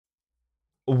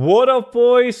What up,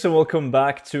 boys, and welcome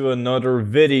back to another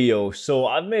video. So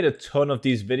I've made a ton of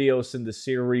these videos in the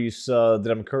series that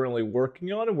I'm currently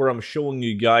working on, where I'm showing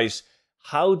you guys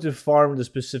how to farm the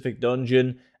specific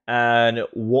dungeon and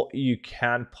what you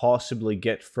can possibly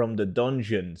get from the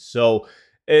dungeon. So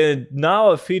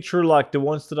now a feature like the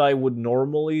ones that I would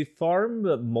normally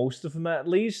farm, most of them at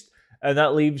least, and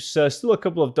that leaves still a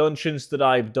couple of dungeons that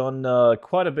I've done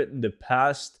quite a bit in the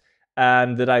past,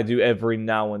 and that I do every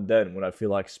now and then when I feel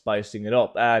like spicing it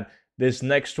up. And this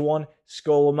next one,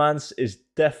 Scholomance, is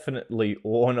definitely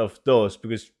one of those,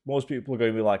 because most people are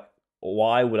going to be like,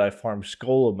 why would I farm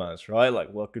Scholomance, right?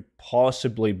 Like, what could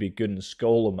possibly be good in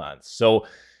Scholomance? So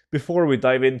before we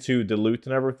dive into the loot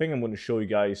and everything, I'm going to show you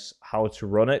guys how to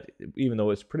run it, even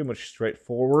though it's pretty much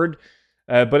straightforward.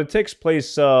 But it takes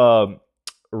place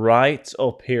right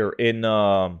up here in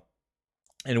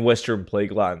Western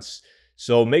Plaguelands.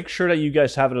 So make sure that you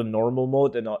guys have it on normal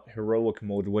mode and not heroic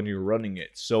mode when you're running it.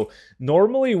 So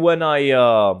normally when I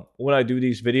do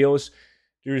these videos,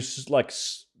 there's like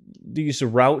these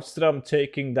routes that I'm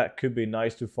taking that could be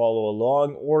nice to follow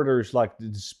along, or there's like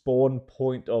the spawn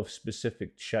point of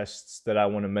specific chests that I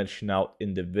want to mention out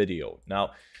in the video.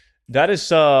 Now, that is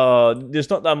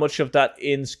there's not that much of that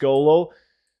in Skolo.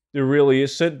 There really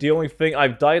isn't. The only thing,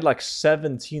 I've died like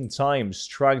 17 times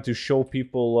trying to show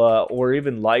people or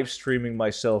even live streaming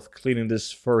myself cleaning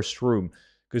this first room.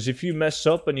 Because if you mess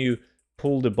up and you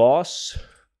pull the boss,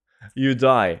 you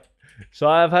die. So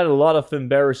I've had a lot of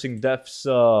embarrassing deaths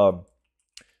live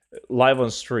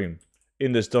on stream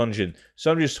in this dungeon.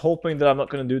 So I'm just hoping that I'm not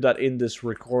going to do that in this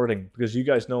recording. Because you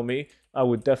guys know me, I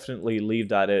would definitely leave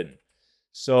that in.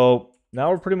 So now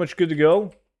we're pretty much good to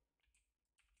go.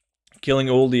 Killing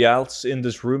all the alts in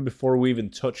this room before we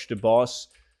even touch the boss.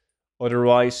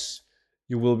 Otherwise,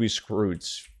 you will be screwed.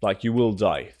 Like, you will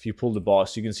die if you pull the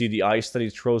boss. You can see the ice that he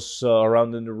throws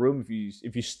around in the room.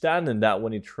 If you stand in that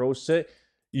when he throws it,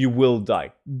 you will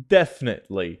die.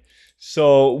 Definitely.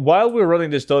 So, while we're running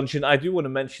this dungeon, I do want to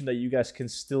mention that you guys can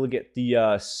still get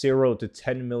the 0 to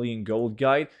 10 million gold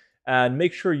guide. And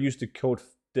make sure you use the code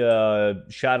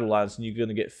Shadowlands and you're going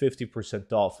to get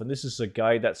 50% off. And this is a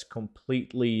guide that's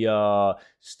completely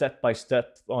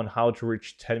step-by-step on how to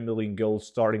reach 10 million gold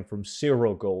starting from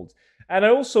 0 gold. And I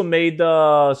also made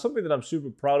something that I'm super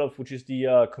proud of, which is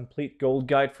the complete gold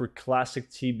guide for Classic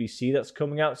TBC that's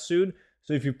coming out soon.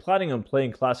 So if you're planning on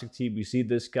playing Classic TBC,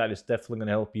 this guide is definitely going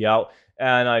to help you out.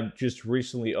 And I just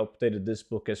recently updated this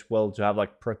book as well to have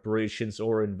like preparations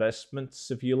or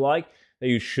investments, if you like, that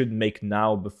you should make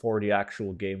now before the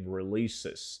actual game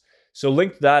releases. So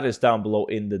link to that is down below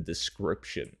in the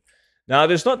description. Now,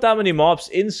 there's not that many mobs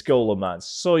in Scholomance,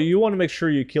 so you want to make sure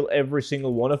you kill every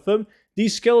single one of them.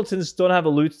 These skeletons don't have a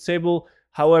loot table.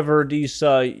 However, these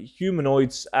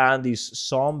humanoids and these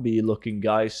zombie-looking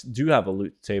guys do have a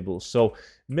loot table. So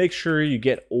make sure you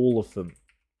get all of them.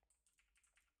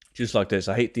 Just like this.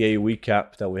 I hate the AoE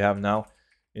cap that we have now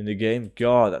in the game.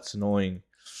 God, that's annoying.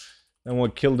 Then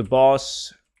we'll kill the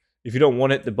boss. If you don't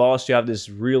want to hit the boss, you have this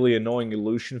really annoying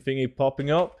illusion thingy popping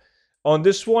up. On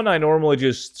this one, I normally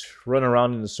just run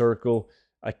around in a circle.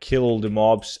 I kill the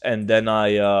mobs, and then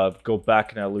I go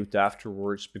back and I loot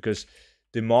afterwards. Because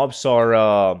the mobs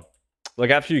are...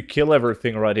 like, after you kill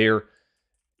everything right here,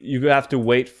 you have to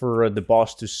wait for the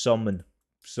boss to summon.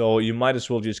 So you might as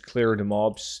well just clear the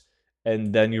mobs,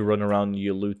 and then you run around and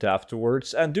you loot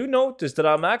afterwards. And do notice that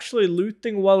I'm actually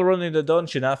looting while running the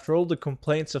dungeon. After all the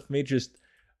complaints of me just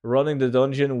running the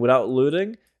dungeon without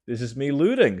looting, this is me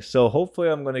looting. So hopefully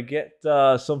I'm going to get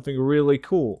something really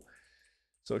cool.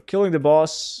 So killing the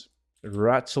boss,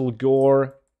 rattle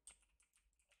gore,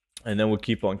 and then we'll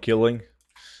keep on killing.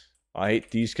 I hate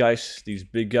these guys, these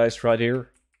big guys right here.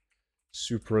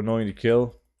 Super annoying to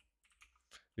kill.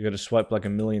 You gotta swipe like a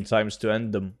million times to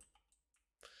end them.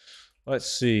 Let's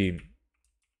see.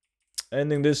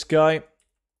 Ending this guy.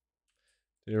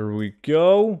 There we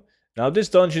go. Now this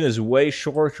dungeon is way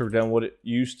shorter than what it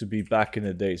used to be back in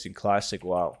the days in Classic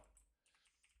WoW.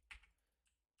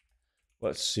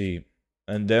 Let's see.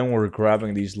 And then we're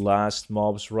grabbing these last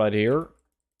mobs right here.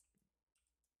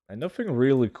 And nothing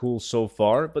really cool so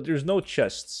far, but there's no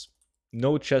chests.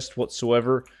 No chest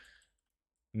whatsoever.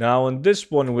 Now on this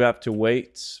one we have to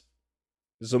wait.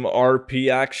 There's some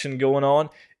RP action going on.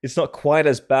 It's not quite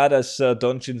as bad as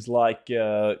dungeons like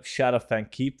Shadowfang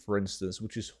Keep, for instance,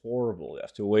 which is horrible. You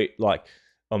have to wait like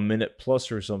a minute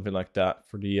plus or something like that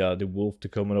for the wolf to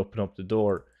come and open up the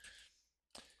door.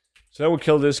 So then we'll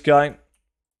kill this guy.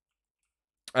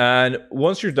 And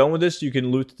once you're done with this, you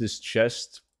can loot this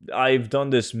chest. I've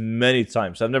done this many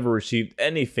times. I've never received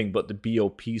anything but the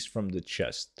BOPs from the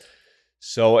chest.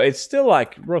 So it's still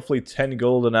like roughly 10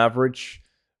 gold on average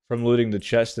from looting the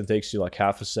chest. It takes you like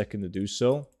half a second to do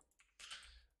so.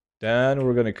 Then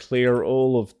we're going to clear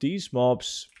all of these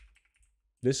mobs.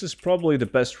 This is probably the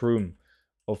best room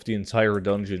of the entire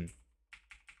dungeon.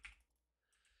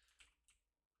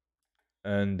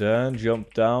 And then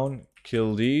jump down,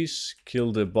 kill these,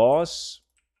 kill the boss.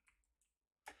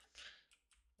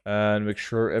 And make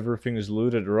sure everything is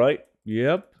looted right.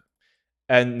 Yep.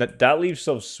 And that leaves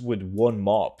us with one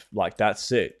mob. Like,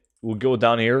 that's it. We'll go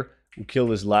down here, we'll kill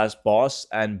this last boss,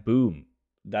 and boom.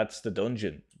 That's the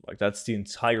dungeon. Like, that's the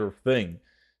entire thing.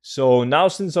 So now,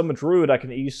 since I'm a druid, I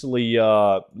can easily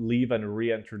leave and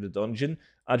re-enter the dungeon.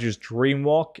 I just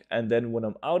dreamwalk, and then when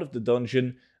I'm out of the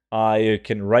dungeon, I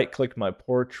can right-click my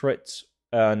portrait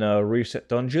and reset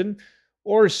dungeon.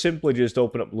 Or simply just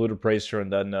open up Looter Bracer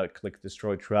and then click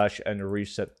Destroy Trash and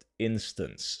reset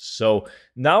instance. So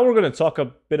now we're going to talk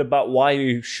a bit about why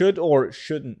you should or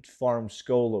shouldn't farm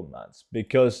Scholomance.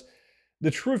 Because the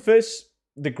truth is,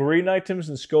 the green items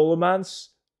in Scholomance,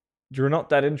 they're not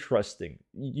that interesting.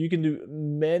 You can do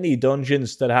many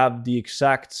dungeons that have the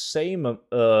exact same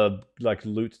like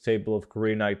loot table of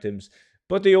green items,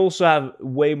 but they also have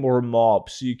way more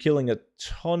mobs. So you're killing a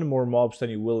ton more mobs than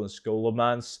you will in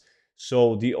Scholomance.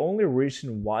 So the only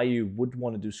reason why you would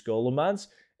want to do Scholomance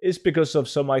is because of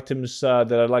some items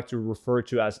that I like to refer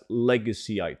to as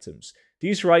legacy items.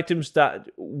 These are items that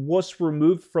was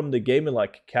removed from the game in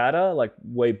like Kata, like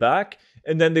way back,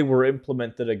 and then they were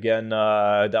implemented again.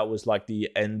 That was like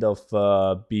the end of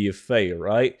BFA,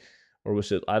 right? Or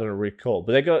was it? I don't recall.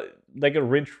 But they got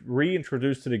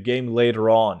reintroduced to the game later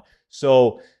on.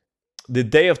 So the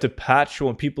day of the patch,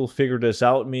 when people figured this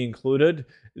out, me included,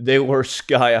 they were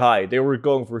sky high. They were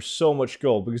going for so much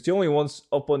gold because the only ones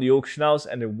up on the auction house,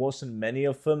 and there wasn't many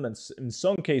of them, and in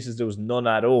some cases there was none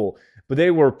at all, but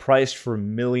they were priced for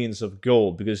millions of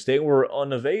gold because they were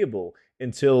unavailable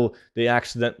until they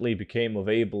accidentally became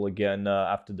available again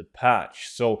after the patch.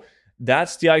 So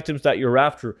that's the items that you're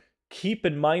after. Keep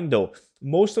in mind though,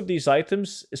 most of these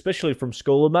items, especially from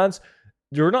Scholomance,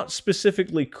 they're not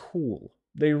specifically cool.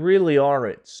 They really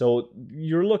aren't. So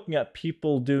you're looking at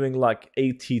people doing like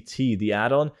ATT, the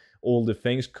add-on, all the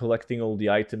things, collecting all the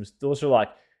items. Those are like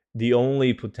the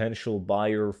only potential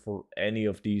buyer for any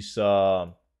of these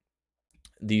items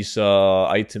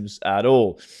at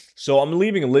all. So I'm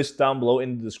leaving a list down below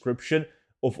in the description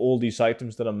of all these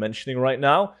items that I'm mentioning right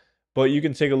now. But you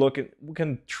can take a look and we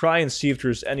can try and see if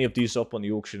there's any of these up on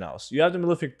the auction house. You have the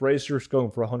Malefic bracers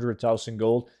going for 100,000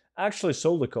 gold. I actually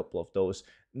sold a couple of those.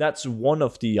 That's one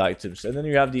of the items. And then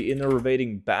you have the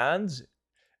innervating bands.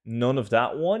 None of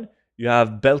that one. You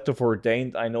have Belt of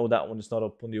Ordained. I know that one is not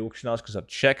up on the auction house because I've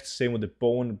checked. Same with the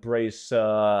bonebrace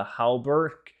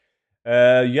hauberk.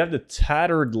 You have the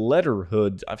Tattered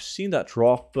leatherhood. I've seen that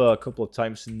drop a couple of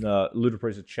times in Looter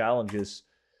Bracer challenges.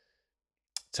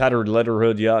 Tattered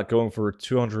leatherhood, yeah, going for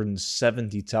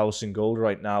 270,000 gold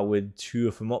right now with two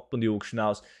of them up on the auction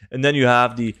house. And then you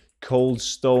have the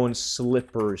Coldstone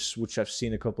slippers, which I've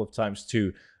seen a couple of times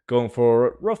too, going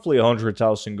for roughly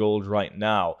 100,000 gold right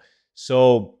now.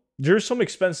 So there's some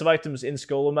expensive items in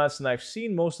Scholomance, and I've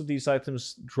seen most of these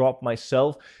items drop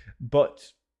myself, but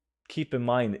keep in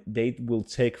mind, they will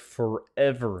take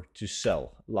forever to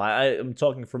sell. Like, I'm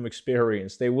talking from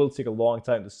experience. They will take a long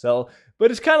time to sell,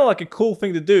 but it's kind of like a cool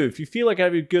thing to do. If you feel like you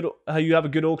have a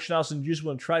good auction house and you just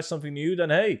want to try something new, then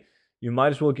hey, you might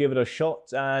as well give it a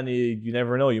shot, and you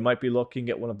never know. You might be looking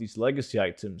at one of these legacy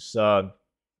items.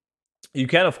 You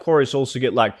can, of course, also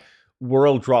get, like,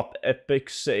 world drop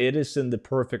epics. It is in the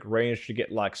perfect range to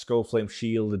get, like, Skullflame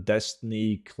Shield,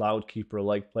 Destiny, Cloudkeeper,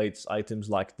 legplates, items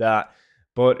like that.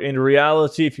 But in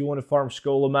reality, if you want to farm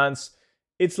Scholomance,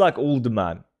 it's like old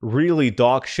man. Really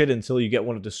dog shit until you get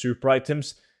one of the super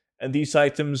items. And these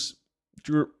items,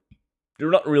 they're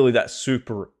not really that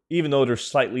super, even though they're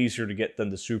slightly easier to get than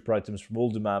the super items from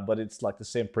old man, but it's like the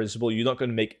same principle. You're not going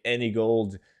to make any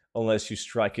gold unless you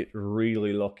strike it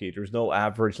really lucky. There's no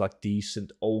average, like,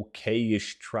 decent,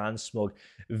 okay-ish transmog.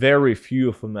 Very few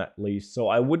of them, at least. So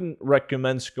I wouldn't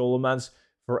recommend Scholomance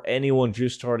for anyone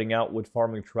just starting out with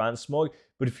farming transmog.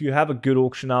 But if you have a good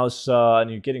auction house and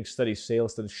you're getting steady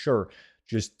sales, then sure,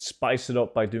 just spice it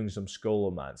up by doing some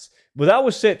Scholomance. But that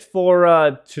was it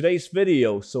for today's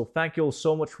video. So thank you all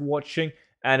so much for watching.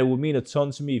 And it would mean a ton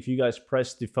to me if you guys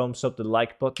press the thumbs up, the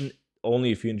like button.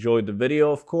 Only if you enjoyed the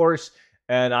video, of course.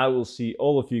 And I will see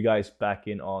all of you guys back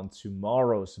in on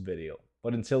tomorrow's video.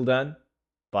 But until then,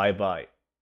 bye-bye.